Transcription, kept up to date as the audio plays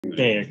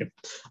Yeah, good.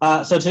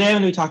 So today I'm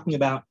going to be talking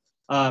about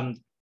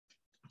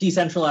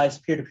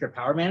decentralized peer-to-peer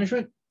power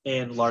management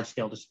in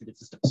large-scale distributed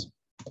systems.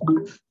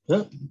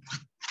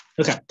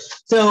 Okay,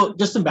 so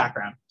just some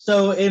background.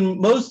 So in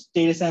most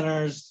data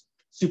centers,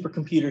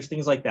 supercomputers,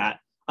 things like that,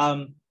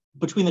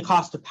 between the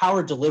cost of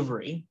power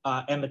delivery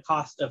and the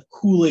cost of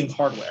cooling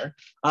hardware,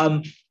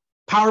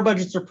 power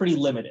budgets are pretty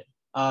limited.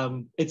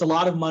 It's a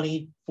lot of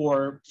money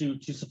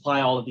to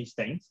supply all of these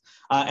things,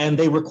 and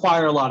they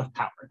require a lot of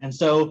power. And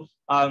so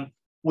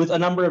with a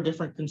number of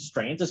different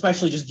constraints,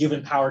 especially just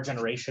given power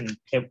generation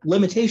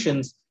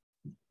limitations,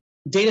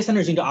 data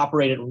centers need to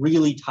operate at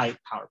really tight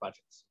power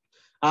budgets.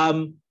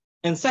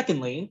 And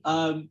secondly,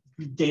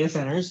 data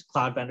centers,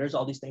 cloud vendors,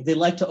 all these things, they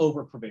like to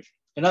over-provision.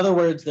 In other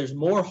words, there's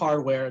more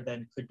hardware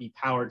than could be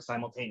powered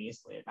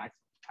simultaneously at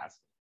maximum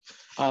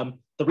capacity.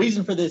 The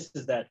reason for this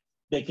is that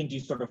they can do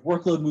sort of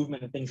workload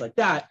movement and things like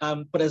that.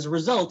 But as a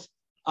result,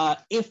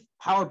 if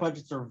power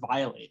budgets are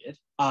violated,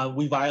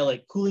 we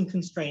violate cooling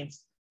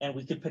constraints, and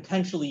we could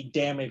potentially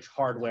damage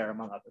hardware,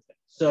 among other things.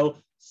 So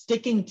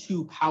sticking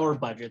to power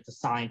budgets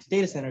assigned to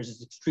data centers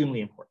is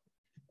extremely important.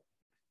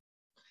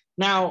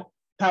 Now,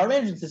 power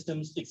management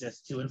systems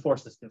exist to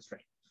enforce this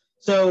constraint.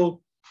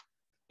 So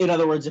in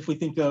other words, if we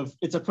think of,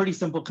 it's a pretty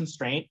simple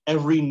constraint.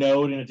 Every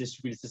node in a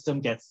distributed system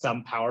gets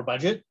some power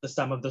budget. The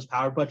sum of those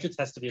power budgets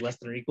has to be less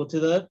than or equal to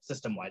the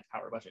system-wide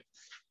power budget.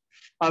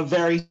 A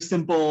very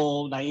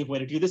simple, naive way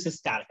to do this is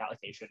static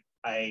allocation.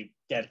 I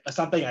get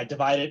something, I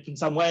divide it in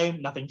some way,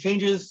 nothing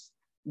changes.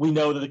 We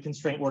know that the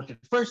constraint worked at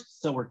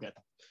first, so we're good.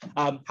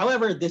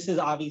 However, this is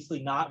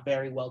obviously not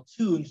very well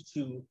tuned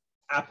to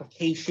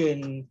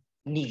application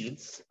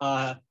needs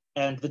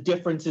and the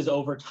differences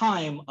over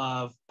time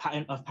of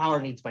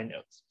power needs by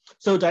nodes.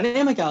 So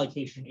dynamic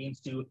allocation aims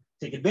to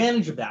take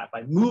advantage of that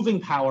by moving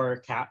power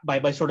cap,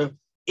 by sort of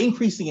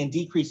increasing and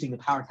decreasing the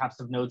power caps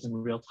of nodes in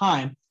real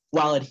time,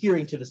 while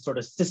adhering to this sort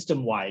of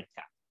system-wide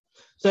cap.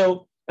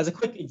 So as a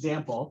quick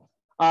example,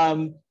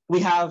 we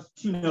have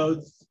two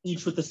nodes,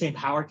 each with the same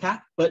power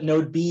cap, but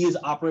node B is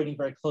operating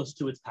very close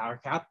to its power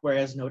cap,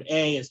 whereas node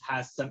A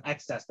has some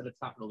excess that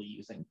it's not really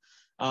using.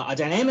 A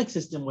dynamic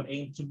system would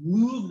aim to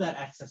move that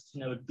excess to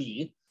node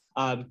B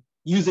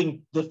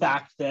using the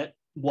fact that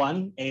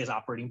one, A is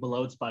operating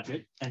below its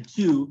budget, and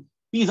two,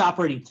 B is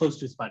operating close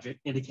to its budget,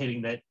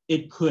 indicating that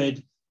it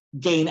could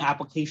gain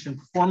application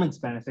performance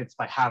benefits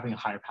by having a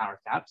higher power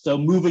cap. So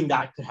moving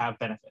that could have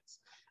benefits.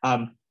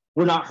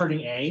 We're not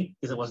hurting A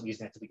because it wasn't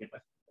using it to begin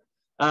with.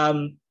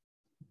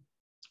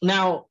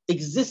 Now,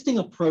 existing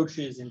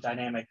approaches in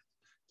dynamic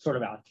sort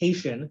of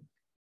allocation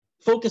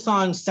focus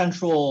on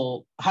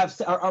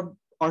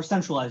are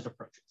centralized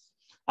approaches.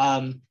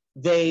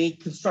 They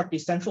construct a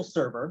central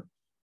server.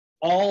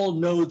 All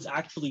nodes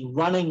actually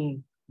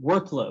running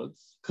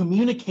workloads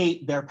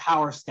communicate their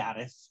power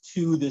status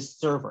to this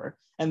server,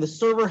 and the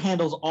server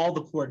handles all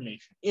the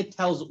coordination. It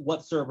tells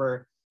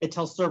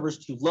servers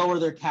to lower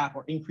their cap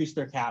or increase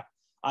their cap.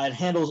 It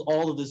handles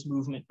all of this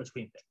movement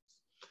between things.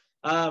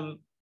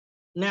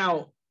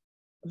 Now,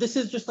 this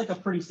is just like a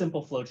pretty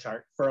simple flow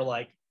chart for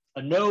like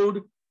a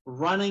node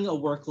running a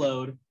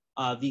workload,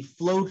 what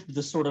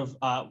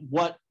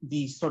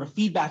the sort of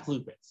feedback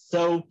loop is.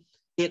 So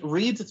it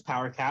reads its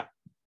power cap.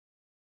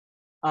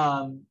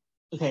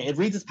 It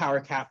reads its power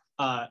cap.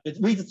 It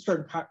reads its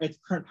current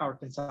power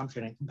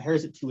consumption and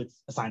compares it to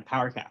its assigned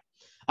power cap,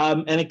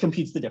 and it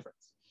computes the difference.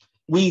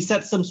 We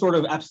set some sort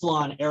of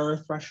epsilon error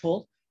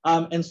threshold,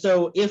 and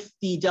so if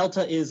the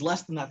delta is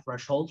less than that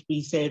threshold,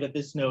 we say that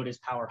this node is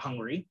power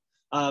hungry,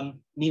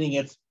 meaning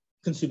it's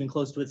consuming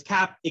close to its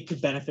cap. It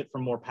could benefit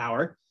from more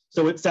power,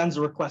 so it sends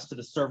a request to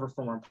the server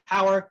for more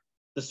power.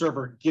 The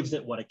server gives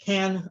it what it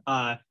can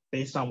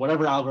based on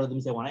whatever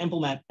algorithms they want to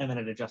implement, and then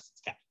it adjusts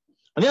its cap.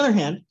 On the other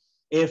hand,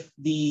 if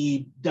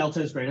the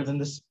delta is greater than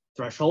this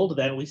threshold,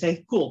 then we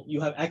say, cool,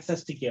 you have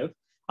excess to give,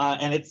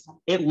 and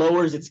it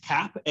lowers its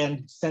cap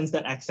and sends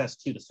that excess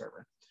to the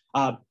server.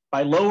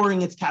 By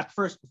lowering its cap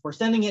first before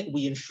sending it,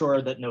 we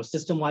ensure that no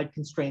system-wide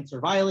constraints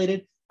are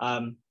violated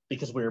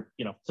because we're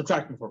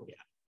subtracting before we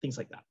add, things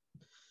like that.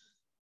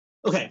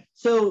 Okay,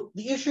 so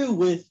the issue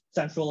with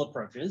central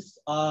approaches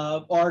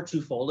are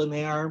twofold, and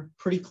they are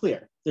pretty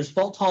clear. There's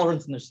fault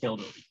tolerance and there's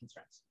scalability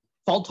constraints.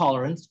 Fault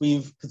tolerance,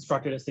 we've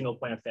constructed a single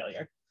point of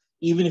failure.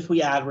 Even if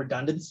we add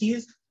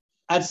redundancies,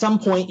 at some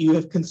point you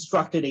have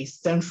constructed a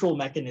central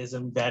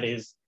mechanism that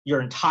is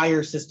your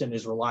entire system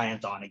is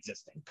reliant on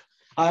existing.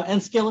 And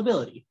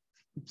scalability.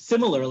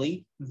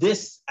 Similarly,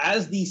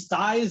 as the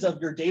size of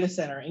your data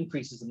center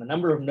increases and the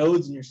number of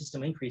nodes in your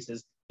system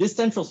increases, this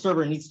central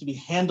server needs to be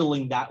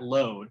handling that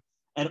load.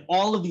 And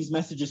all of these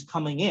messages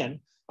coming in,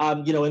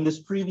 in this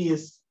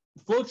previous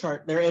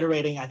flowchart, they're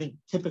iterating, I think,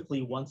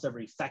 typically once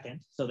every second.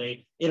 So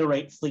they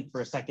iterate, sleep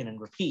for a second,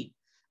 and repeat.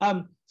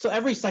 So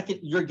every second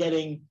you're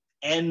getting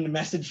n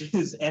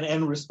messages and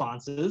n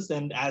responses,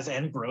 and as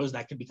n grows,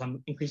 that can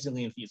become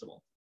increasingly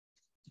infeasible.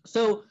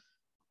 So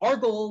our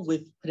goal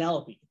with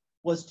Penelope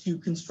was to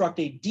construct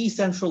a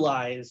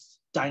decentralized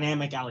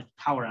dynamic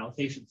power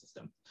allocation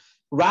system.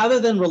 rather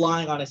than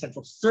relying on a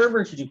central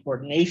server to do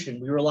coordination,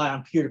 we rely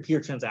on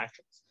peer-to-peer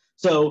transactions.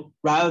 So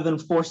rather than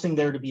forcing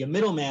there to be a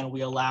middleman,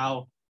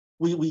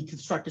 we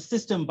construct a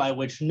system by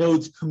which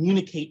nodes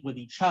communicate with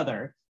each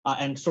other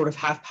and sort of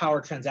have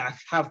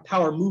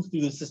power move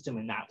through the system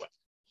in that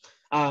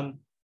way.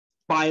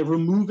 By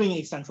removing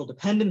a central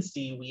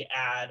dependency, we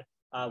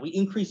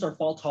increase our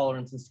fault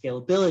tolerance and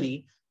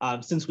scalability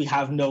since we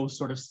have no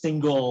sort of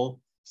single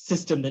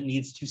system that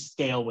needs to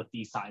scale with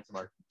the size of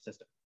our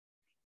system.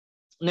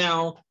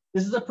 Now,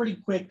 this is a pretty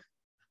quick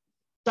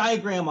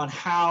diagram on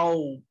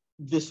how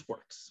this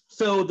works.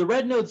 So the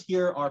red nodes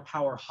here are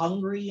power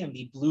hungry and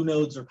the blue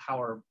nodes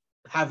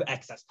have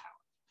excess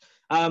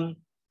power.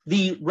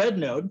 The red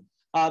node,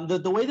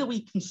 the way that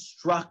we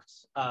construct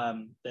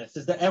this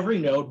is that every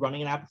node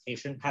running an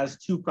application has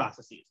two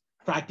processes.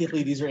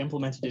 Practically, these are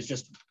implemented as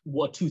just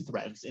two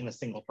threads in a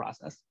single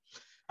process.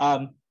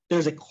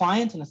 There's a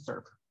client and a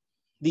server.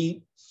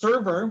 The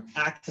server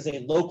acts as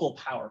a local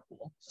power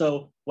pool.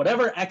 So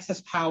whatever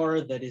excess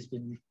power that has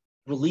been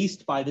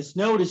released by this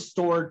node is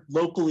stored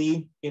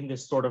locally in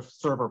this sort of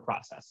server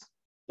process.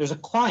 There's a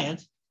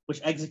client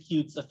which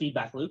executes a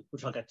feedback loop,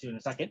 which I'll get to in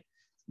a second.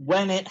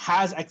 When it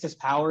has excess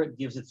power, it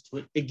gives it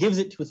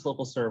to its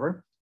local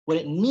server. When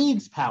it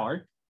needs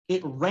power,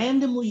 it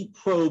randomly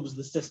probes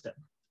the system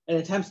and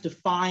attempts to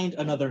find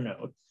another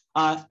node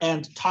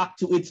and talk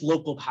to its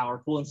local power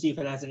pool and see if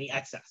it has any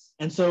excess.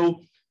 And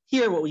so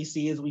here, what we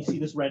see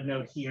this red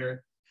node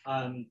here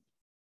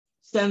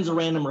sends a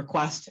random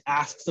request,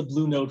 asks a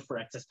blue node for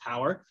excess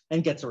power,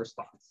 and gets a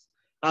response.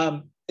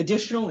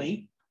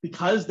 Additionally,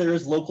 because there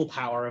is local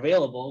power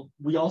available,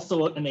 we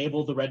also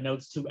enable the red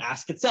nodes to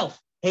ask itself,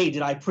 hey,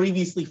 did I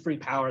previously free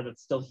power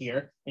that's still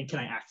here, and can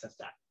I access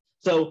that?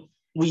 So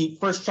we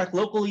first check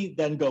locally,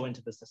 then go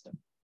into the system.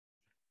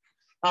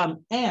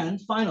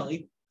 And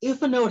finally,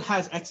 if a node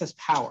has excess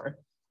power,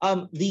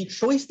 the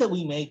choice that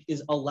we make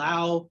is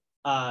allow,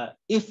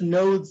 if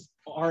nodes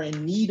are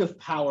in need of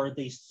power,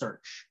 they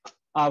search,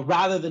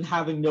 rather than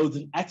having nodes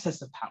in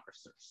excess of power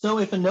search. So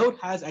if a node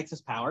has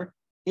excess power,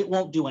 it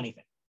won't do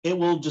anything. It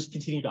will just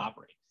continue to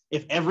operate.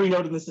 If every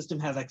node in the system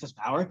has excess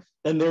power,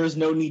 then there is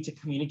no need to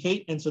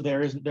communicate, and so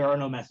there are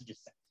no messages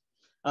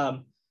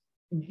sent.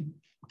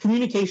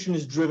 Communication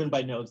is driven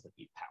by nodes that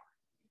need power.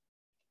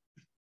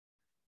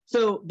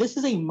 So this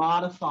is a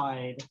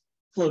modified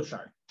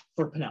flowchart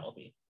for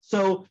Penelope.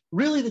 So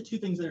really the two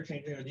things that are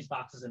changing are these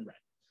boxes in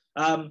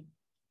red.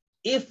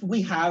 If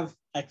we have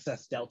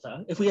excess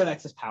delta, if we have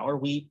excess power,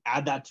 we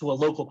add that to a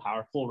local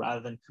power pool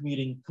rather than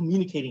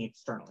communicating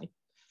externally.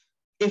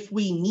 If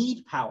we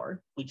need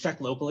power, we check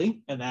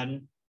locally and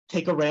then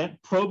take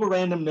probe a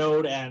random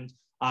node and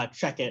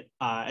check it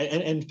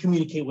and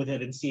communicate with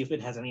it and see if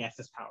it has any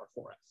excess power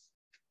for us.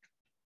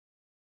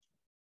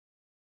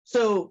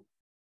 So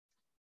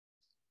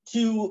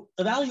to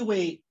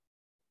evaluate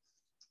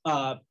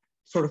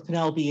sort of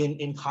Penelope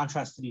in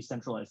contrast to these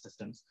centralized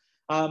systems,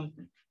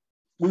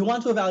 we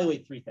want to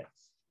evaluate three things.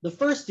 The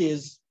first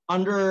is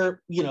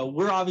under,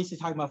 we're obviously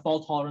talking about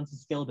fault tolerance and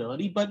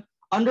scalability, but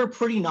under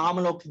pretty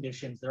nominal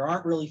conditions, there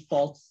aren't really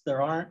faults,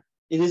 it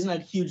isn't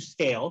at huge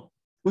scale.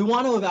 We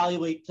want to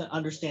evaluate to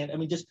understand,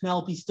 does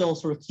Penelope still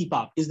sort of keep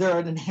up? Is there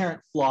an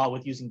inherent flaw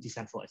with using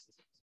decentralized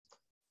systems?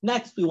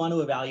 Next, we want to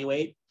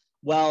evaluate,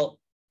 well,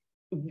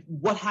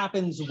 what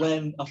happens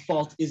when a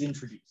fault is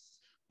introduced?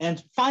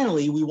 And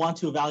finally, we want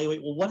to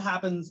evaluate, well, what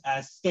happens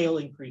as scale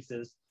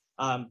increases?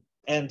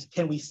 And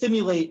can we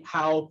simulate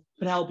how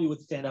Penelope would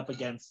stand up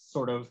against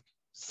sort of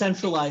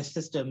centralized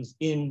systems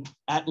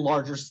at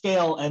larger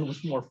scale and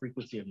with more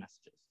frequency of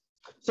messages?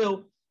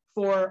 So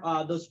for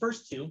those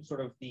first two,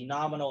 sort of the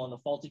nominal and the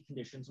faulty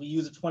conditions, we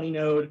use a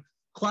 20-node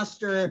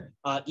cluster,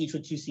 each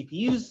with 2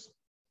 CPUs,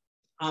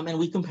 and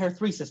we compare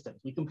 3 systems.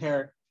 We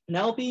compare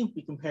Penelope,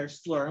 we compare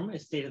Slurm, a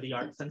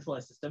state-of-the-art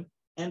centralized system,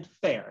 and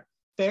FAIR.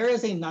 FAIR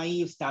is a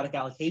naive static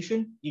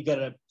allocation. You get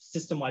a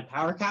system-wide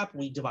power cap,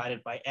 we divide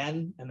it by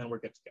n, and then we're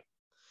good to go.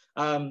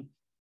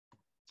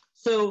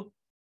 So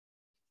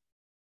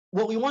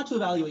what we want to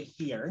evaluate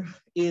here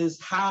is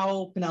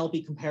how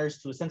Penelope compares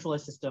to a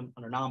centralized system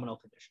under nominal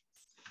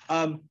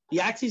conditions.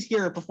 The axes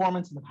here are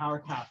performance and the power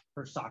cap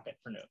per socket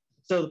per node.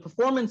 So the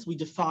performance we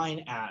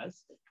define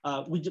as,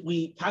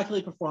 we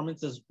calculate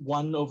performance as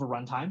 1 over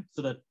runtime,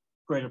 so that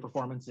greater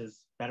performance is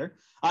better.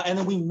 And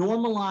then we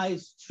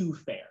normalize to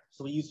FAIR.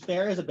 So we use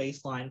FAIR as a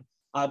baseline.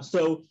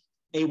 So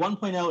a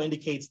 1.0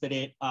 indicates that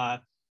it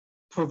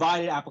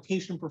provided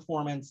application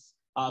performance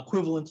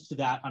equivalent to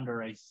that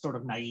under a sort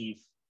of naive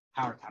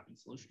power capping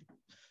solution.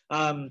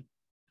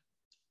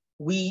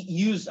 We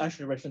use, I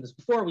should have mentioned this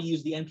before, we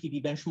use the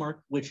NPV benchmark,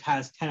 which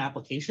has 10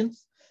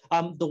 applications.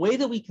 The way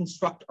that we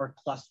construct our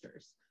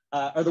clusters,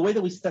 or the way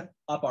that we set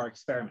up our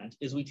experiment,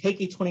 is we take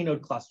a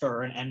 20-node cluster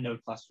or an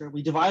n-node cluster,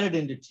 we divide it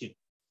into 2.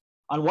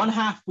 On one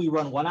half, we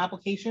run one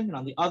application, and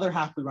on the other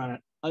half, we run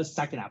a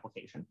second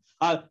application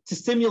to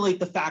simulate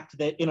the fact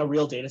that in a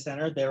real data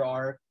center, there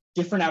are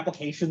different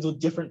applications with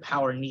different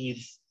power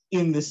needs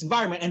in this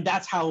environment. And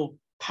that's how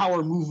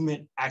power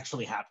movement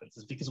actually happens,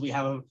 is because we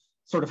have a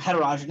sort of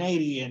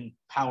heterogeneity in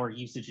power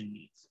usage and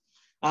need.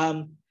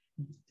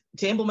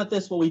 To implement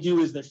this, what we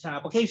do is there's 10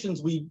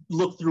 applications. We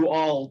look through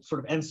all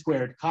sort of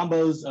n-squared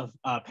combos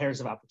of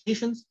pairs of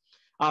applications.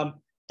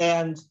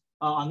 And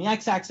on the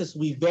x-axis,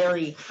 we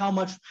vary how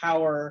much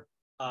power,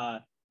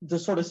 the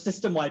sort of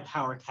system-wide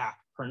power cap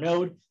per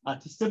node.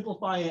 To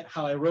simplify it,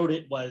 how I wrote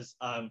it was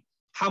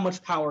how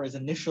much power is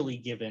initially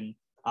given,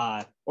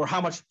 or how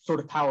much sort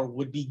of power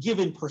would be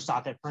given per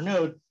socket per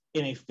node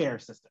in a fair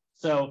system.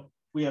 So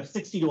we have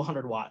 60 to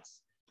 100 watts.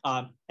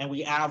 And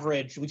we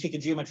take a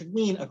geometric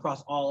mean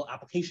across all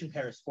application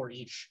pairs for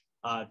each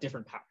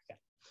different power cap.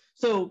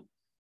 So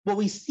what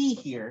we see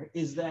here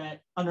is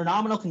that under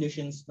nominal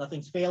conditions,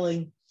 nothing's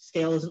failing,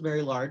 scale isn't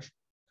very large.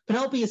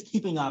 Penelope is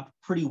keeping up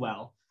pretty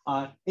well.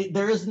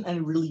 There isn't any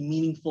really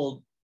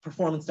meaningful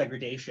performance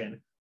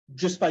degradation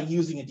just by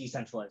using a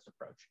decentralized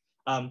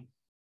approach.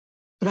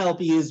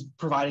 Penelope is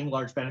providing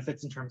large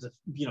benefits in terms of,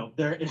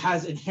 it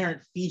has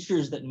inherent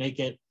features that make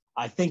it,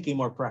 I think, a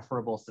more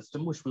preferable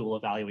system, which we will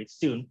evaluate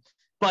soon.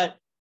 But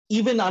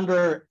even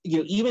under,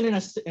 even in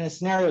a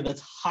scenario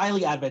that's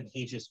highly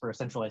advantageous for a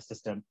centralized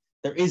system,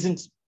 there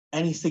isn't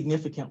any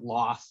significant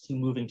loss to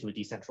moving to a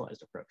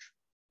decentralized approach.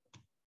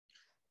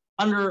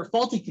 Under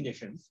faulty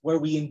conditions, where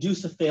we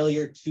induce a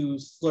failure to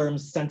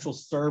Slurm's central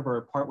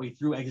server partway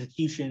through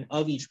execution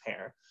of each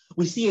pair,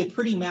 we see a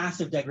pretty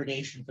massive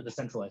degradation for the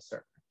centralized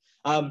server.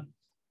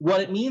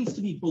 What it means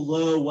to be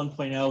below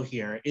 1.0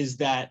 here is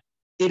that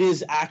it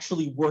is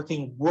actually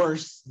working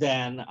worse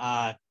than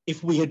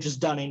if we had just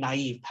done a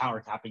naive power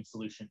capping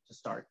solution to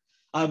start.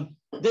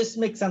 This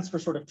makes sense for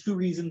sort of two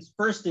reasons.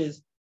 First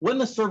is when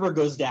the server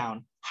goes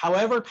down,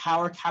 however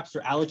power caps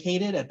are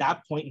allocated at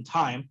that point in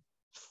time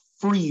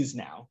freeze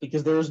now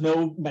because there is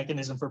no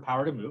mechanism for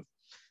power to move.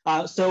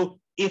 So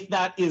if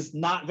that is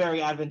not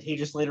very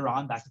advantageous later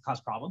on, that could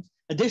cause problems.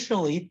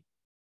 Additionally,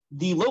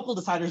 the local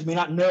deciders may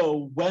not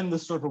know when the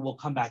server will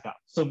come back up.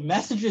 So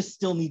messages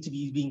still need to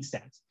be being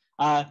sent.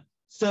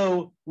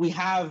 So we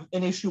have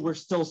an issue where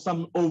still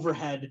some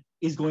overhead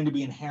is going to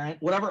be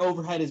inherent. Whatever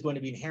overhead is going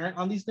to be inherent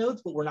on these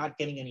nodes, but we're not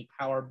getting any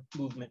power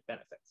movement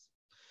benefits.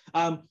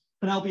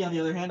 Penelope, on the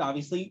other hand,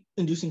 obviously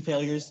inducing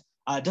failures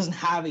doesn't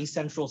have a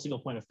central single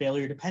point of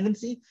failure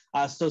dependency,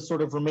 so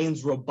sort of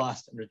remains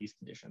robust under these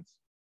conditions.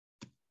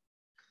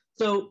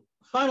 So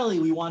finally,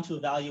 we want to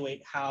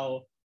evaluate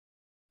how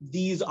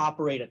these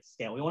operate at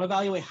scale. We want to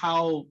evaluate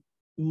how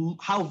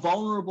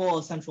vulnerable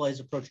a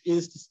centralized approach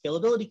is to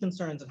scalability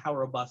concerns and how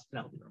robust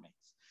Penelope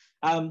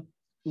remains.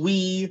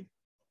 We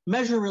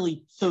measure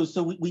really,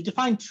 we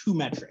define two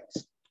metrics,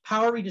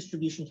 power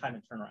redistribution time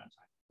and turnaround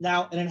time.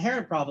 Now, an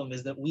inherent problem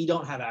is that we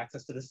don't have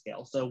access to the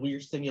scale, so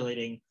we're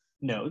simulating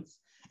nodes.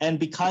 And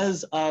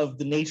because of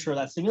the nature of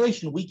that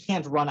simulation, we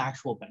can't run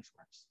actual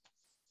benchmarks,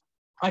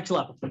 actual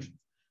applications.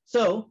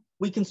 So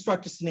we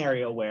construct a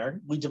scenario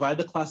where we divide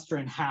the cluster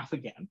in half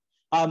again.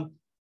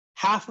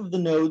 Half of the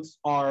nodes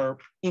are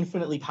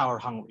infinitely power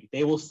hungry.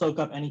 They will soak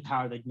up any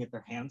power they can get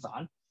their hands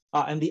on.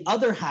 And the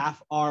other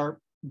half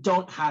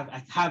don't have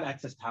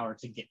excess power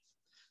to give.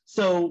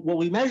 So what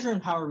we measure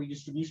in power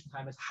redistribution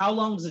time is how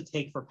long does it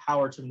take for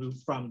power to move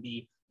from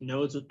the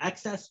nodes with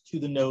excess to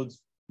the nodes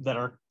that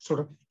are sort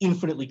of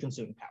infinitely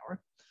consuming power.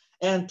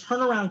 And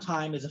turnaround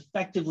time is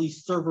effectively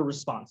server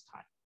response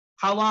time.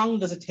 How long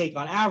does it take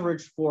on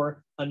average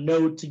for a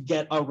node to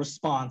get a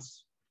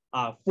response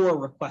for a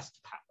request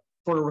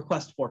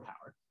for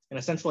power? In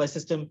a centralized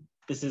system,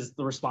 this is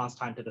the response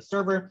time to the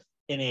server.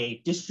 In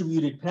a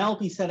distributed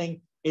Penelope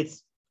setting,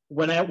 it's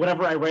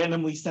whenever I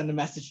randomly send a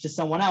message to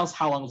someone else,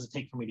 how long does it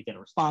take for me to get a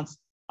response?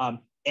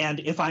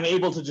 And if I'm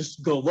able to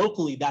just go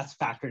locally, that's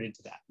factored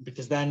into that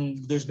because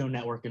then there's no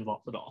network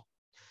involved at all.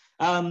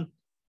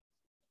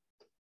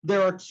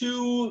 There are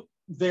two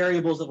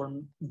variables that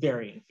we're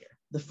varying here.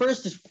 The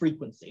first is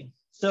frequency.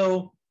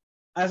 So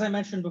as I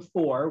mentioned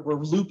before, we're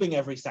looping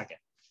every second.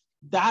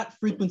 That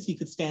frequency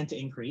could stand to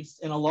increase.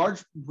 And a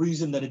large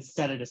reason that it's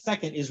set at a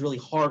second is really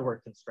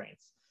hardware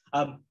constraints.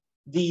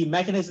 The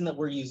mechanism that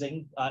we're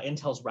using,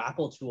 Intel's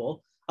RAPL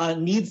tool,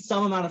 needs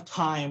some amount of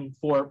time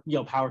for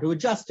power to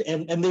adjust.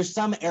 And there's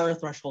some error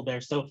threshold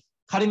there. So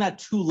cutting that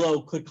too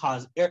low could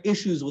cause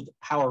issues with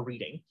power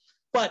reading.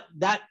 But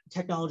that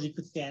technology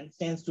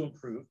stands to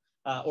improve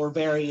or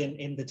vary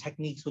in the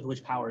techniques with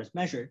which power is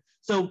measured.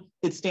 So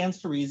it stands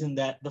to reason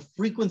that the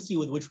frequency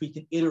with which we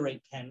can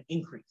iterate can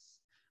increase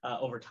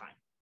over time.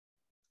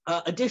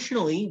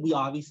 Additionally, we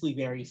obviously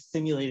vary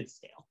simulated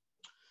scale.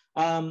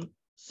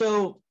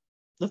 So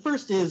the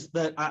first is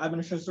that I'm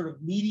going to show sort of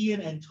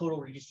median and total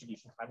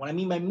redistribution time. What I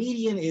mean by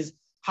median is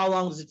how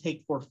long does it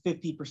take for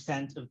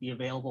 50% of the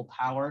available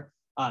power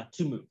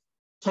to move.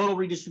 Total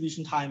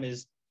redistribution time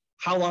is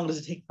how long does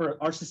it take for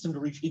our system to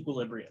reach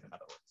equilibrium, in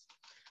other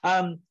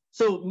words.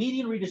 So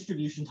median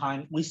redistribution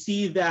time, we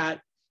see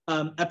that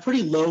at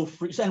pretty low,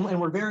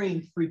 and we're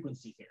varying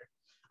frequency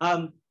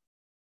here.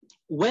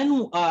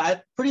 When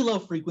at pretty low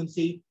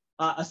frequency,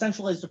 a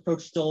centralized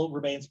approach still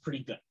remains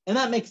pretty good. And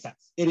that makes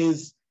sense. It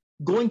is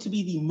going to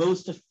be the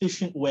most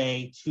efficient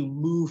way to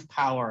move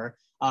power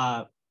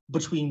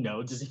between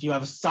nodes is if you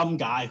have some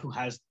guy who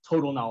has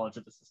total knowledge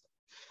of the system.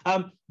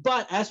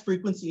 But as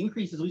frequency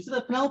increases, we see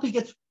that Penelope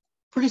gets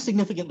pretty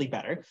significantly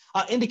better,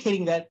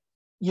 indicating that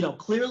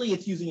clearly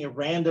it's using a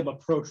random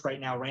approach right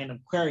now, random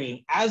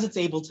querying. As it's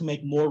able to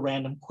make more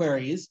random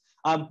queries,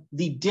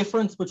 the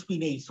difference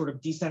between a sort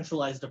of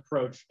decentralized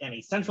approach and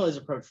a centralized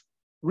approach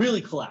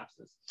really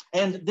collapses.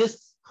 And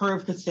this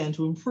curve could stand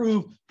to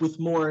improve with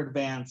more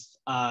advanced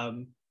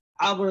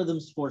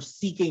algorithms for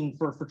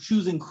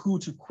choosing who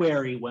to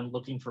query when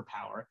looking for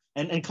power,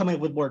 and coming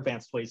up with more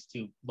advanced ways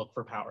to look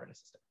for power in a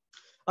system.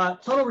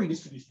 Total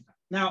redistribution time.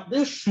 Now,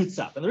 this shoots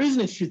up, and the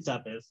reason it shoots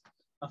up is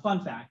a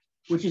fun fact,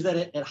 which is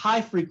that at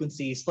high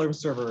frequency, Slurm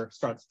server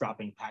starts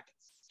dropping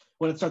packets.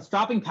 When it starts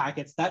dropping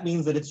packets, that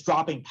means that it's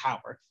dropping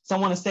power.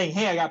 Someone is saying,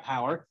 hey, I got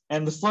power,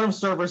 and the Slurm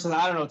server says,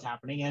 I don't know what's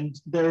happening, and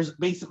there's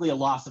basically a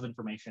loss of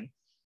information.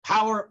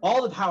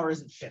 All the power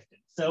isn't shifted.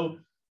 So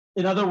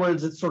in other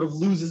words, it sort of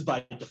loses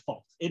by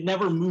default. It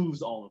never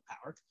moves all the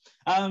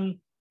power.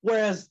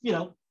 Whereas,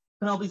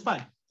 Penelope's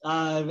fine.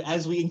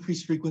 As we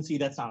increase frequency,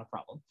 that's not a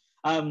problem.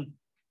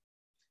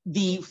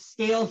 The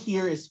scale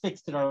here is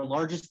fixed at our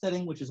largest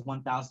setting, which is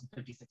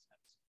 1,056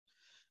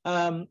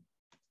 nodes.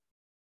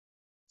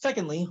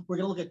 Secondly, we're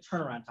going to look at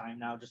turnaround time.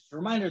 Now, just a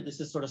reminder, this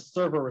is sort of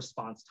server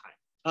response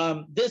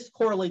time. This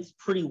correlates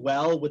pretty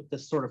well with the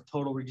sort of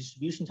total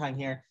redistribution time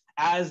here.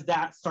 As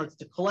that starts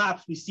to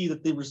collapse, we see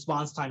that the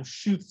response time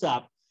shoots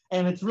up,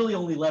 and it's really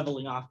only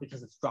leveling off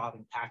because it's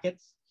dropping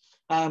packets.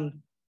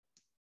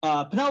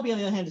 Penelope, on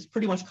the other hand, is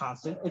pretty much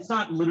constant. It's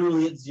not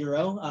literally at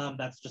zero.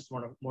 That's just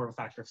more of a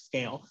factor of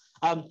scale.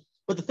 But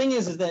the thing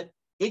is that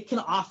it can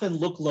often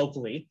look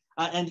locally.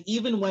 And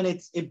even when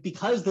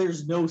because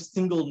there's no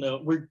single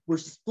node, we're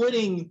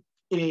splitting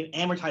in an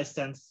amortized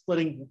sense,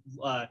 splitting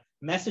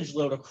message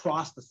load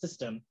across the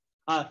system.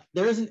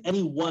 There isn't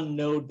any one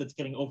node that's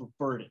getting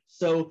overburdened.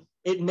 So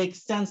it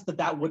makes sense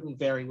that wouldn't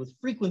vary with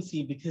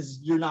frequency because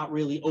you're not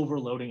really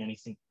overloading any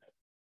single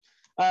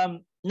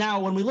node. Now,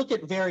 when we look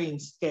at varying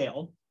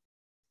scale,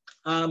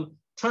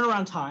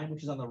 turnaround time,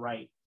 which is on the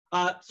right,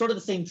 sort of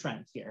the same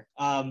trend here.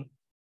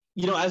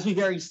 As we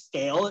vary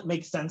scale, it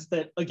makes sense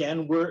that,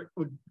 again,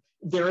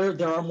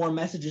 there are more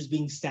messages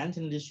being sent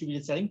in a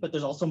distributed setting, but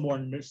there's also more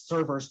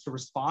servers to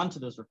respond to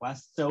those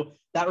requests. So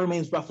that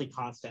remains roughly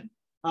constant.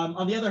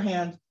 On the other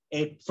hand,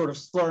 a sort of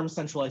Slurm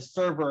centralized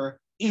server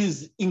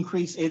is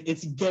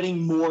it's getting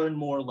more and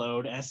more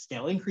load as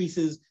scale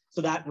increases.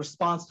 So that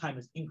response time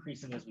is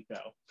increasing as we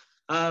go.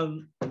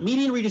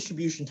 Median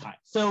redistribution time.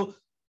 So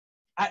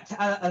at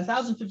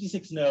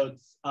 1,056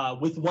 nodes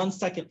with 1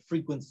 second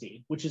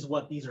frequency, which is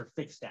what these are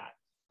fixed at,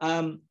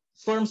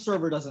 Slurm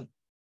server doesn't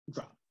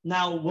drop.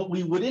 Now, what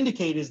we would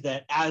indicate is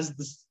that as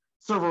the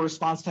server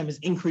response time is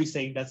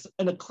increasing, that's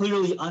a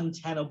clearly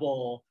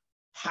untenable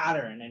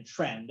pattern and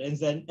trend.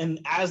 And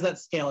as that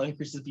scale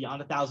increases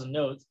beyond 1,000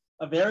 nodes,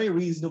 a very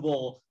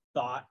reasonable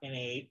thought in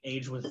an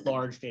age with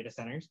large data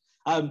centers,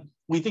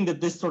 we think that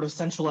this sort of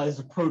centralized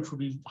approach would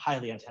be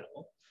highly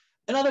untenable.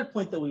 Another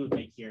point that we would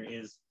make here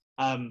is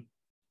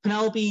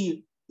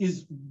Penelope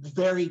is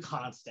very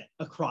constant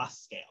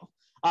across scale,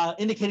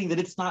 indicating that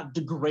it's not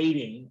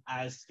degrading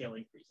as scale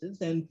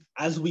increases. And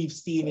as we've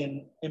seen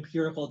in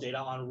empirical data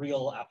on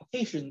real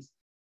applications,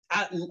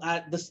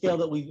 at the scale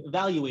that we've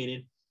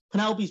evaluated,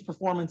 Penelope's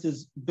performance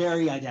is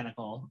very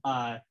identical,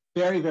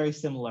 very, very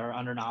similar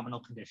under nominal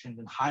conditions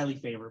and highly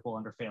favorable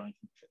under failing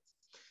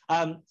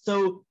conditions.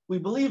 So we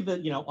believe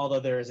that, although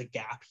there is a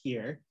gap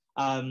here,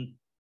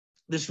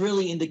 this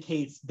really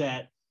indicates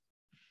that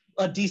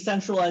a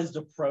decentralized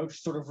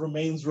approach sort of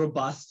remains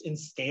robust in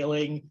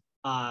scaling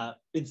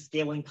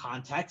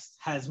context,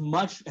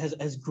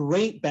 has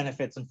great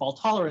benefits in fault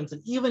tolerance.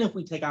 And even if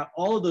we take out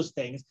all of those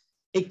things,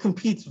 it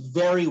competes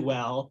very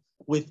well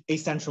with a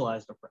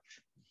centralized approach.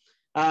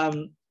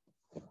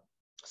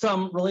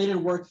 Some related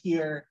work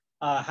here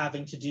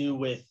having to do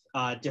with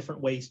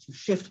different ways to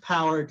shift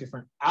power,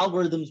 different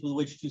algorithms with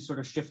which to sort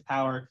of shift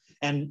power,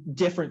 and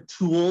different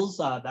tools.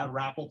 That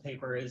RAPL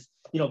paper is,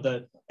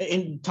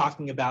 in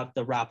talking about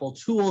the RAPL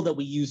tool that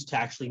we use to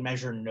actually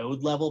measure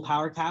node level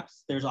power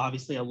caps. There's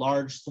obviously a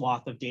large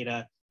swath of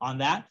data on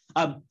that.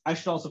 I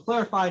should also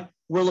clarify,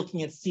 we're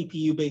looking at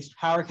CPU-based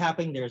power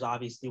capping. There's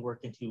obviously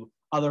work into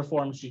other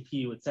forms,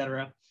 GPU, et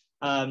cetera.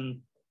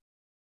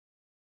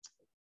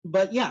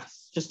 But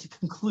yes, just to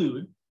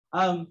conclude,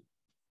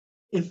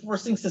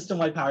 enforcing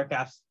system-wide power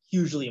caps,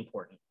 hugely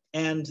important.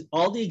 And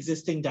all the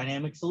existing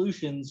dynamic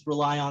solutions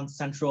rely on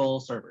central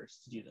servers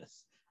to do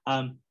this.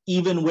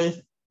 Even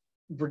with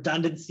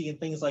redundancy and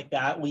things like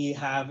that, we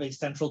have a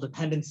central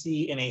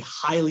dependency in a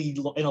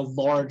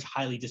large,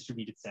 highly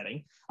distributed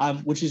setting,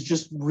 which is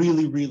just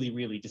really, really,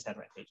 really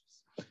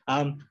disadvantageous.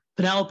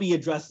 Penelope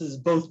addresses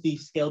both the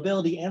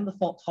scalability and the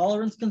fault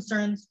tolerance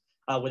concerns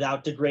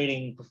without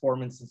degrading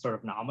performance in sort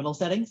of nominal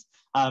settings,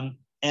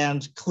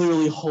 and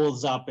clearly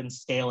holds up in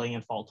scaling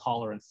and fault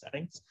tolerance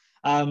settings,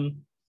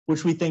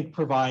 which we think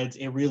provides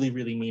a really,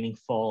 really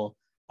meaningful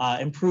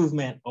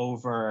improvement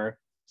over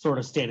sort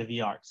of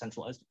state-of-the-art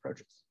centralized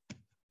approaches.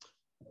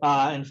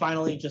 And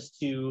finally, just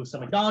to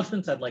some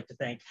acknowledgements, I'd like to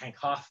thank Hank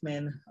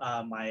Hoffmann,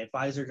 my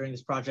advisor during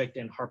this project,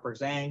 and Harper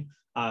Zhang,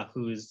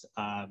 whose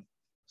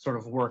sort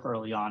of work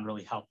early on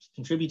really helped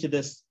contribute to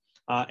this,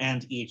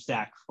 and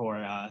Zach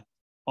for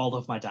all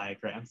of my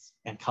diagrams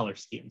and color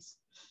schemes.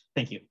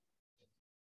 Thank you.